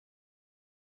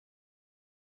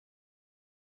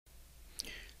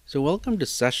So welcome to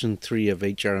session 3 of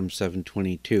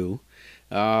HRM722.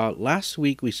 Last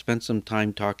week we spent some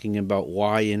time talking about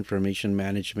why information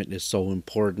management is so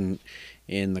important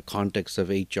in the context of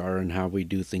HR and how we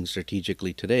do things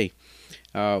strategically today.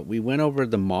 We went over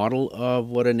the model of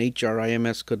what an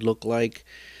HRIMS could look like,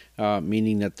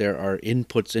 meaning that there are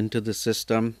inputs into the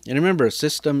system. And remember, a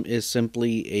system is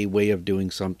simply a way of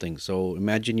doing something. So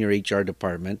imagine your HR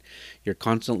department, you're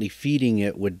constantly feeding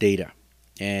it with data.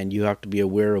 And you have to be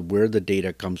aware of where the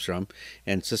data comes from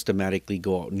and systematically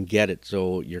go out and get it.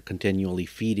 So you're continually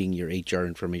feeding your HR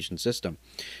information system.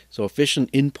 So efficient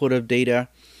input of data,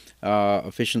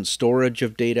 efficient storage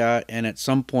of data, and at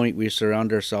some point we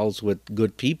surround ourselves with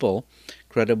good people,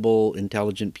 credible,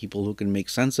 intelligent people who can make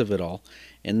sense of it all.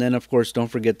 And then, of course, don't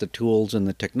forget the tools and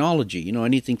the technology. You know,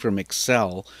 anything from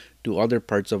Excel to other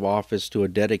parts of Office to a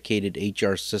dedicated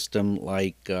HR system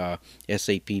like SAP,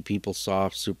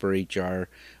 PeopleSoft, Super HR,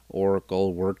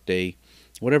 Oracle, Workday,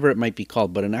 whatever it might be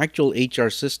called, but an actual HR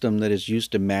system that is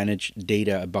used to manage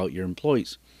data about your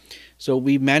employees. So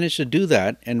we managed to do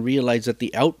that and realize that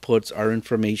the outputs are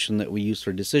information that we use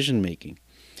for decision making.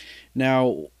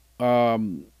 Now,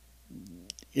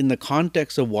 in the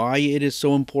context of why it is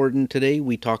so important today,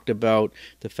 we talked about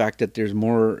the fact that there's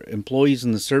more employees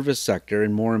in the service sector,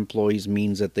 and more employees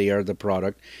means that they are the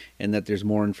product and that there's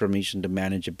more information to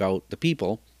manage about the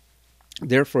people.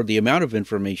 Therefore, the amount of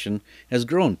information has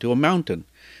grown to a mountain.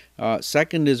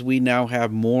 Second is we now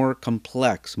have more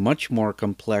complex, much more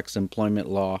complex employment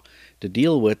law to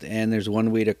deal with, and there's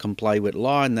one way to comply with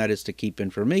law, and that is to keep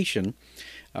information.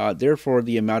 Therefore,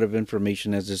 the amount of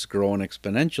information has just grown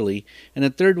exponentially. And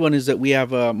the third one is that we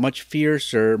have a much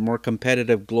fiercer, more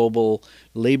competitive global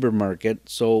labor market,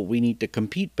 so we need to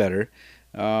compete better,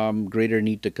 greater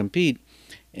need to compete.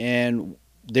 And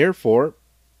therefore,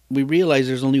 we realize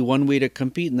there's only one way to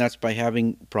compete, and that's by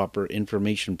having proper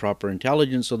information, proper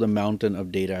intelligence, so the mountain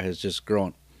of data has just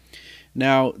grown.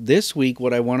 Now, this week,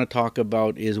 what I want to talk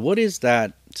about is what is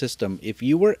that system? If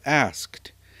you were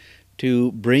asked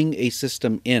to bring a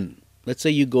system in, let's say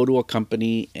you go to a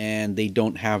company and they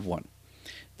don't have one,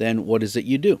 then what is it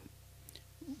you do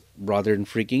rather than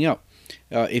freaking out?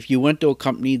 If you went to a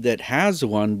company that has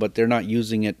one but they're not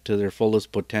using it to their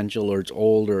fullest potential, or it's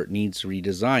old or it needs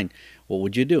redesign, what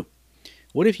would you do?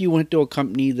 What if you went to a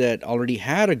company that already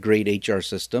had a great HR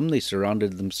system, they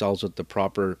surrounded themselves with the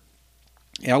proper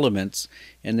elements,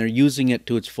 and they're using it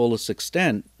to its fullest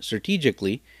extent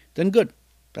strategically? Then good,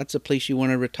 that's a place you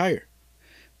want to retire.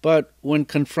 But when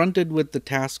confronted with the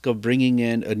task of bringing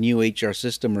in a new HR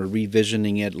system or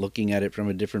revisioning it, looking at it from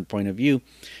a different point of view,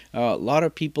 a lot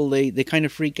of people, they kind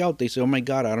of freak out. They say, oh my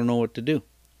God, I don't know what to do.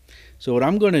 So what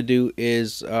I'm going to do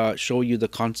is show you the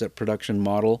concept production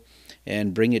model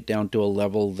and bring it down to a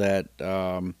level that,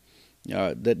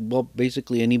 well,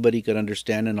 basically anybody could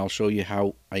understand, and I'll show you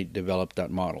how I developed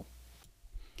that model.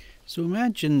 So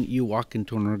imagine you walk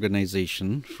into an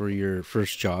organization for your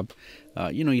first job.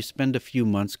 You spend a few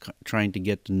months trying to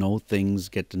get to know things,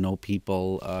 get to know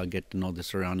people, get to know the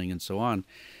surrounding and so on.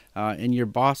 And your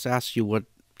boss asks you, what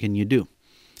can you do?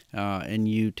 And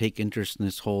you take interest in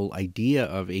this whole idea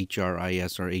of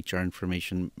HRIS, or HR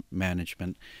Information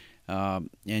Management.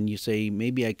 And you say,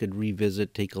 maybe I could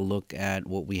revisit, take a look at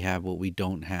what we have, what we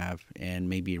don't have, and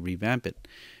maybe revamp it.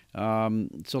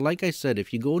 So like I said,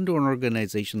 if you go into an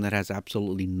organization that has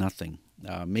absolutely nothing,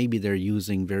 maybe they're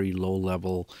using very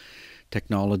low-level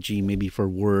technology, maybe for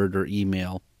Word or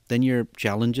email, then your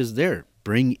challenge is there.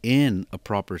 Bring in a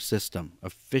proper system,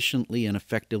 efficiently and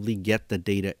effectively get the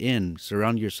data in,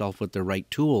 surround yourself with the right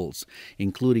tools,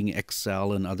 including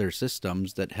Excel and other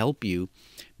systems that help you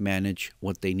manage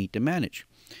what they need to manage.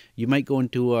 You might go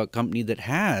into a company that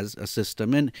has a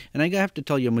system, and I have to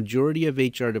tell you, a majority of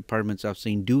HR departments I've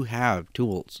seen do have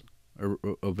tools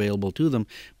available to them,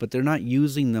 but they're not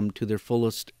using them to their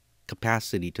fullest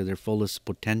capacity, to their fullest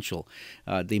potential.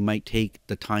 They might take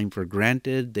the time for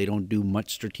granted. They don't do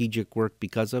much strategic work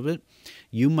because of it.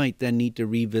 You might then need to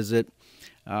revisit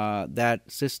that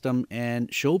system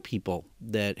and show people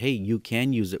that, hey, you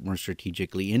can use it more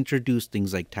strategically. Introduce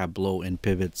things like Tableau and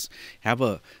pivots. Have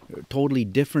a totally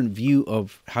different view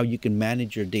of how you can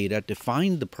manage your data to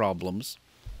find the problems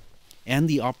and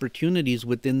the opportunities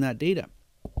within that data.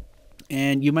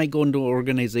 And you might go into an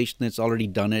organization that's already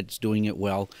done it, it's doing it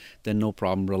well, then no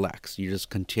problem, relax. You're just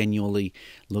continually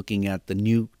looking at the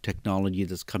new technology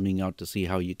that's coming out to see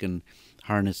how you can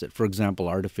harness it. For example,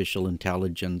 artificial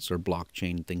intelligence or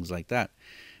blockchain, things like that.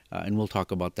 And we'll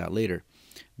talk about that later.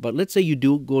 But let's say you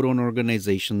do go to an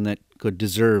organization that could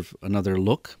deserve another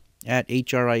look at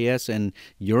HRIS, and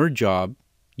your job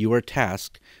you are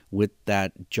tasked with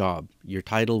that job. Your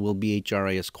title will be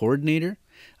HRIS coordinator.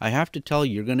 I have to tell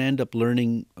you, you're going to end up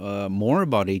learning more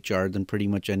about HR than pretty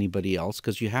much anybody else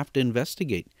because you have to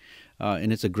investigate.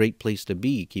 And it's a great place to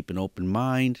be. Keep an open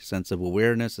mind, sense of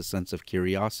awareness, a sense of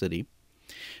curiosity.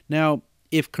 Now,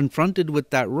 if confronted with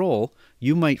that role,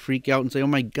 you might freak out and say, oh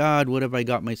my God, what have I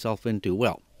got myself into?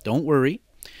 Well, don't worry.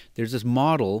 There's this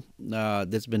model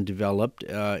that's been developed.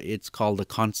 It's called the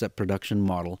concept production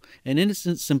model. And in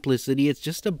its simplicity, it's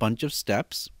just a bunch of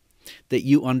steps that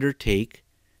you undertake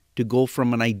to go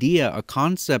from an idea, a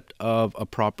concept of a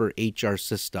proper HR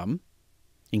system,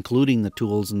 including the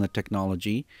tools and the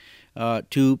technology,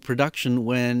 to production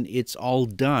when it's all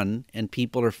done and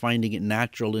people are finding it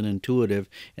natural and intuitive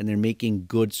and they're making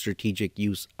good strategic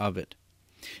use of it.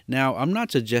 Now, I'm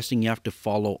not suggesting you have to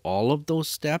follow all of those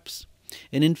steps.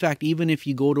 And in fact, even if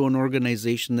you go to an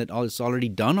organization that has already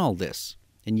done all this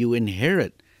and you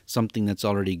inherit something that's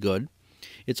already good,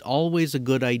 it's always a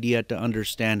good idea to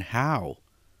understand how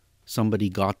somebody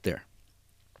got there,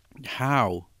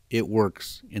 how it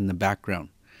works in the background,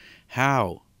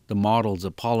 how the models,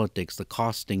 the politics, the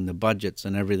costing, the budgets,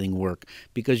 and everything work,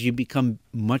 because you become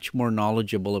much more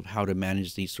knowledgeable of how to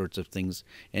manage these sorts of things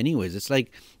anyways. It's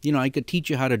like, I could teach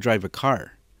you how to drive a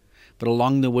car, but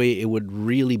along the way, it would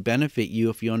really benefit you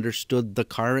if you understood the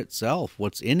car itself,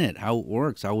 what's in it, how it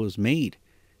works, how it was made,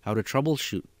 how to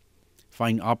troubleshoot,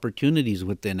 find opportunities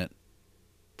within it,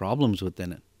 problems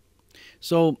within it.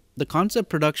 So the concept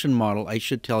production model, I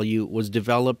should tell you, was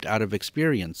developed out of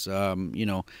experience.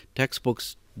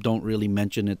 Textbooks don't really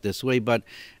mention it this way, but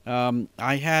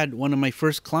I had one of my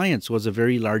first clients was a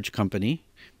very large company,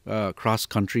 cross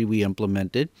country we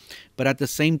implemented. But at the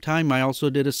same time, I also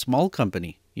did a small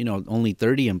company, only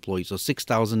 30 employees. So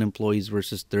 6,000 employees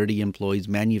versus 30 employees,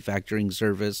 manufacturing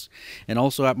service. And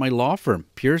also at my law firm,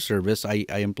 Pure Service, I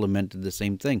implemented the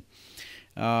same thing.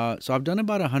 So I've done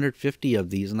about 150 of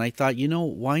these, and I thought,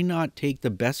 why not take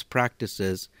the best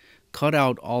practices, cut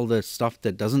out all the stuff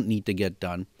that doesn't need to get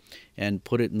done, and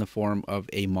put it in the form of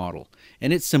a model.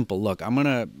 And it's simple. Look, I'm going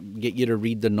to get you to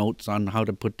read the notes on how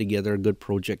to put together a good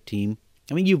project team.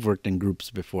 I mean, you've worked in groups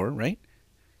before, right?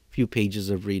 A few pages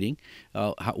of reading.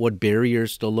 What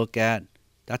barriers to look at.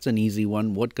 That's an easy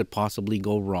one. What could possibly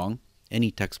go wrong?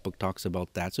 Any textbook talks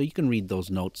about that. So you can read those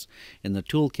notes in the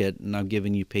toolkit, and I've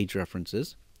given you page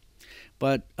references.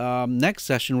 But next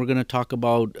session, we're going to talk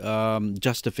about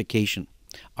justification,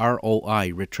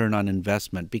 ROI, return on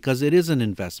investment, because it is an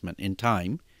investment in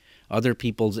time, other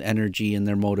people's energy and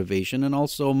their motivation, and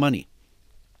also money.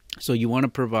 So you want to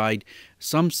provide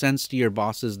some sense to your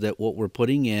bosses that what we're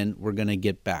putting in, we're going to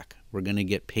get back. We're going to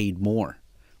get paid more.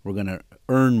 We're going to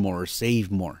earn more,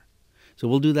 save more. So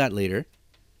we'll do that later.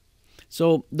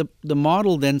 So the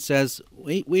model then says,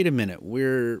 wait a minute,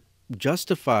 we're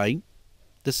justifying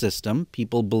the system.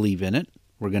 People believe in it.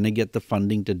 We're going to get the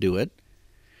funding to do it.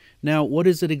 Now, what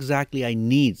is it exactly I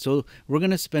need? So we're going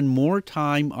to spend more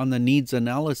time on the needs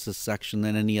analysis section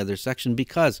than any other section,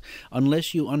 because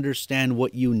unless you understand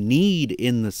what you need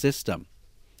in the system,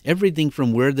 everything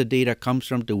from where the data comes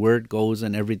from to where it goes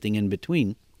and everything in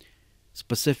between,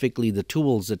 specifically the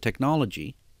tools, the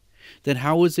technology, then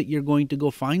how is it you're going to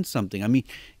go find something? I mean,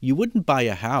 you wouldn't buy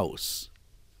a house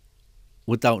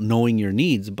without knowing your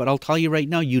needs, but I'll tell you right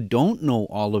now, you don't know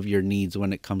all of your needs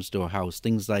when it comes to a house.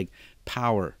 Things like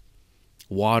power,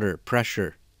 water,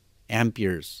 pressure,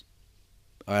 amperes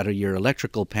out of your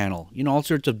electrical panel, all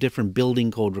sorts of different building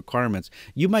code requirements.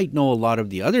 You might know a lot of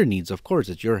the other needs, of course,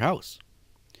 it's your house.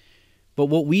 But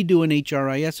what we do in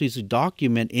HRIS is to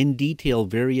document in detail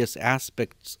various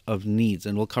aspects of needs,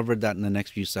 and we'll cover that in the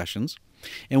next few sessions.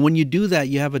 And when you do that,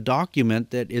 you have a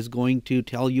document that is going to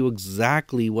tell you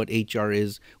exactly what HR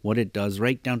is, what it does,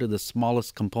 right down to the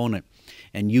smallest component,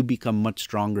 and you become much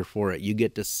stronger for it. You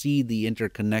get to see the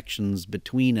interconnections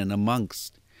between and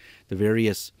amongst the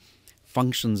various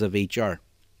functions of HR.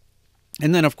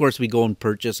 And then, of course, we go and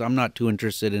purchase. I'm not too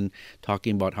interested in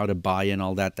talking about how to buy and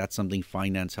all that. That's something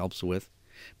finance helps with.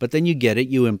 But then you get it,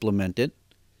 you implement it,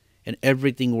 and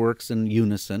everything works in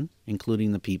unison,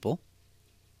 including the people.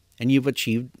 And you've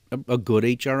achieved a good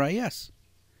HRIS.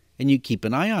 And you keep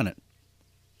an eye on it.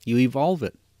 You evolve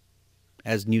it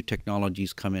as new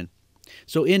technologies come in.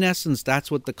 So in essence, that's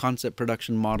what the concept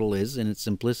production model is in its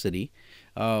simplicity.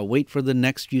 Wait for the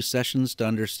next few sessions to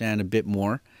understand a bit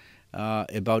more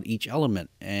about each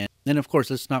element. And then, of course,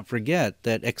 let's not forget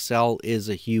that Excel is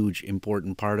a huge,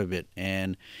 important part of it.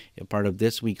 And a part of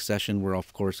this week's session, we're,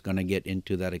 of course, going to get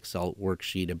into that Excel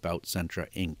worksheet about Centra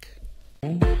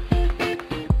Inc.